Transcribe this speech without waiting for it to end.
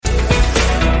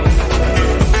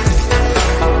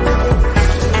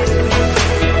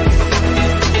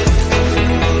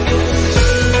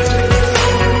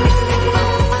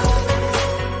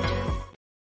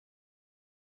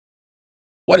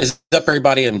What is up,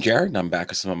 everybody? I'm Jared, and I'm back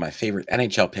with some of my favorite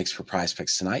NHL picks for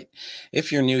PrizePicks tonight.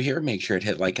 If you're new here, make sure to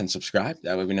hit like and subscribe.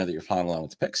 That way we know that you're following along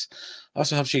with the picks.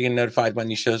 Also helps you get notified when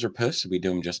these shows are posted. We do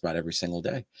them just about every single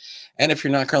day. And if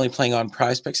you're not currently playing on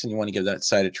PrizePicks and you want to give that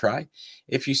site a try,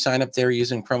 if you sign up there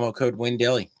using promo code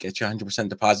WINDAILY, get you a 100%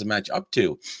 deposit match up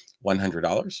to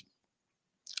 $100.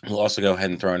 We'll also go ahead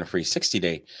and throw in a free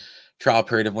 60-day trial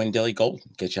period of Win Daily Gold.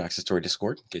 Get you access to our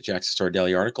Discord, get you access to our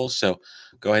daily articles. So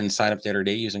go ahead and sign up the other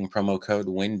day using promo code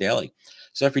Win Daily.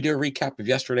 So if we do a recap of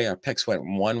yesterday, our picks went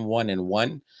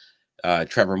 1-1-1.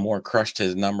 Trevor Moore crushed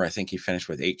his number. I think he finished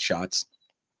with 8 shots.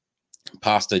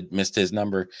 Pasta missed his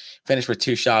number, finished with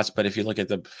 2 shots. But if you look at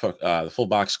the full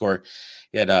box score,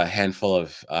 he had a handful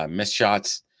of missed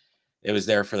shots. It was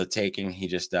there for the taking. He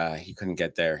just he couldn't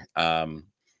get there.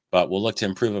 But we'll look to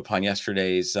improve upon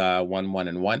yesterday's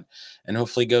 1-1-1 and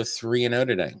hopefully go 3-0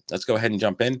 today. Let's go ahead and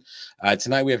jump in.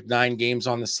 Tonight we have 9 games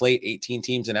on the slate, 18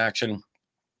 teams in action.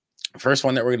 First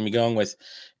one that we're going to be going with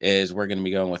is we're going to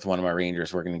be going with one of my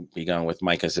Rangers. We're going to be going with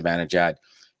Micah Zibanejad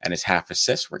and his half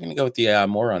assist. We're going to go with the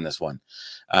more on this one.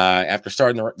 After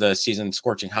starting the season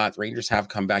scorching hot, Rangers have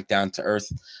come back down to earth,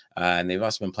 and they've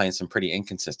also been playing some pretty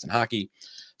inconsistent hockey.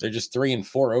 They're just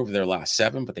 3-4 over their last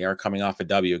 7, but they are coming off a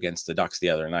W against the Ducks the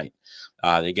other night.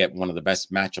 They get one of the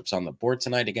best matchups on the board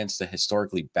tonight against the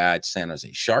historically bad San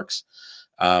Jose Sharks.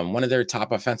 One of their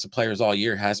top offensive players all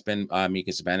year has been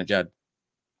Mika Zibanejad.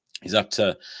 He's up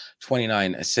to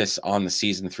 29 assists on the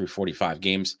season through 45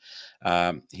 games.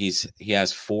 He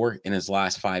has 4 in his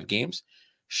last 5 games.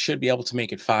 Should be able to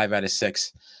make it 5 out of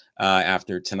 6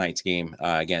 after tonight's game.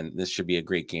 Again, this should be a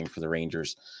great game for the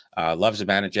Rangers. Love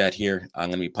Zibanejad here. I'm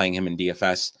going to be playing him in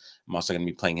DFS. I'm also going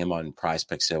to be playing him on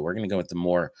PrizePicks. So we're going to go with the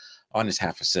more on his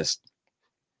half assist.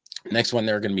 Next one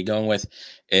that we're going to be going with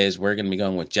is we're going to be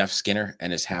going with Jeff Skinner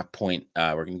and his half point.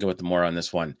 We're going to go with the more on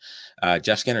this one.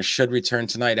 Jeff Skinner should return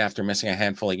tonight after missing a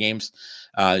handful of games.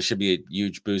 It should be a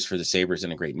huge boost for the Sabres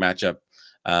and a great matchup.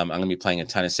 I'm going to be playing a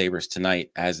ton of Sabres tonight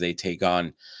as they take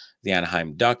on the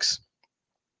Anaheim Ducks.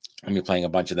 I'm going to be playing a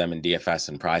bunch of them in DFS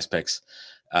and PrizePicks.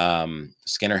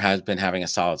 Skinner has been having a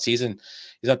solid season.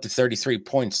 He's up to 33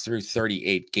 points through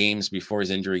 38 games. Before his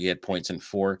injury, he had points in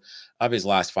 4 of his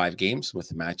last 5 games with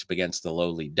the matchup against the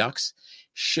lowly Ducks.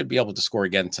 Should be able to score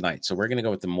again tonight. So we're going to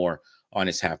go with the more on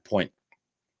his half point.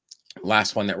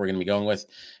 Last one that we're going to be going with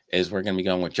is we're going to be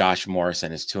going with Josh Morris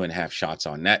and his 2.5 shots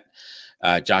on net.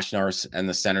 Josh Norris and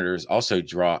the Senators also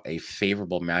draw a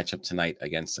favorable matchup tonight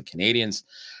against the Canadiens.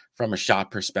 From a shot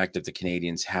perspective, the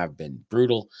Canadiens have been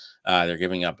brutal. They're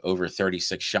giving up over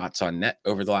 36 shots on net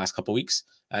over the last couple of weeks.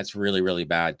 That's really, really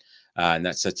bad. And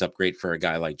that sets up great for a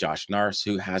guy like Josh Norris,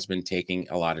 who has been taking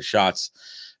a lot of shots.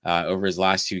 Over his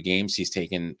last 2 games, he's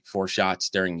taken 4 shots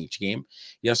during each game.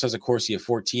 He also has a Corsi of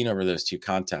 14 over those 2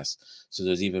 contests. So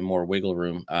there's even more wiggle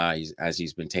room as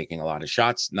he's been taking a lot of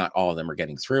shots. Not all of them are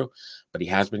getting through, but he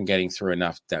has been getting through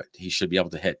enough that he should be able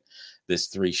to hit this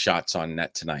 3 shots on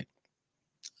net tonight.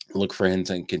 Look for him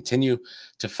to continue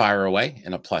to fire away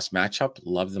in a plus matchup.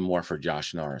 Love the more for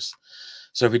Josh Norris.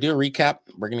 So if we do a recap,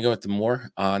 we're going to go with the more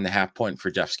on the half point for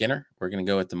Jeff Skinner. We're going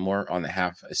to go with the more on the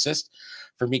half assist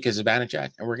for Mika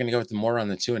Zibanejad. And we're going to go with the more on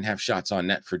the 2.5 shots on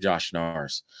net for Josh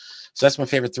Norris. So that's my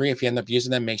favorite 3. If you end up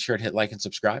using them, make sure to hit like and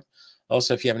subscribe.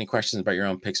 Also, if you have any questions about your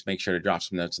own picks, make sure to drop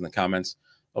some notes in the comments.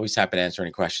 Always happy to answer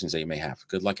any questions that you may have.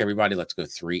 Good luck, everybody. Let's go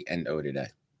 3-0 today.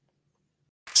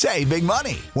 Save big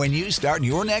money when you start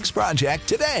your next project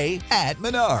today at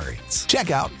Menards.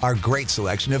 Check out our great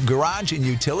selection of garage and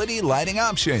utility lighting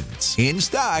options. In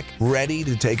stock, ready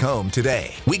to take home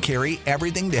today. We carry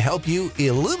everything to help you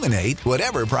illuminate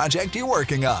whatever project you're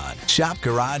working on. Shop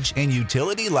garage and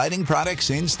utility lighting products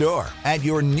in store at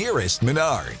your nearest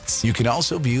Menards. You can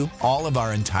also view all of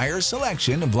our entire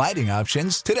selection of lighting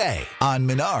options today on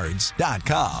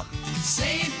Menards.com.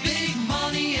 Save big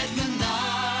money at Menards.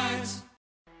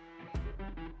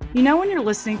 You know when you're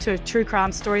listening to a true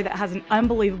crime story that has an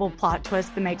unbelievable plot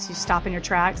twist that makes you stop in your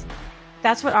tracks?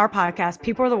 That's what our podcast,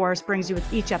 People Are the Worst, brings you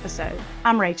with each episode.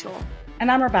 I'm Rachel.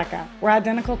 And I'm Rebecca. We're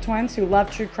identical twins who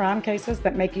love true crime cases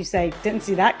that make you say, didn't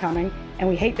see that coming, and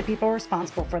we hate the people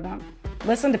responsible for them.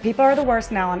 Listen to People Are the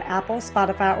Worst now on Apple,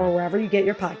 Spotify, or wherever you get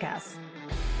your podcasts.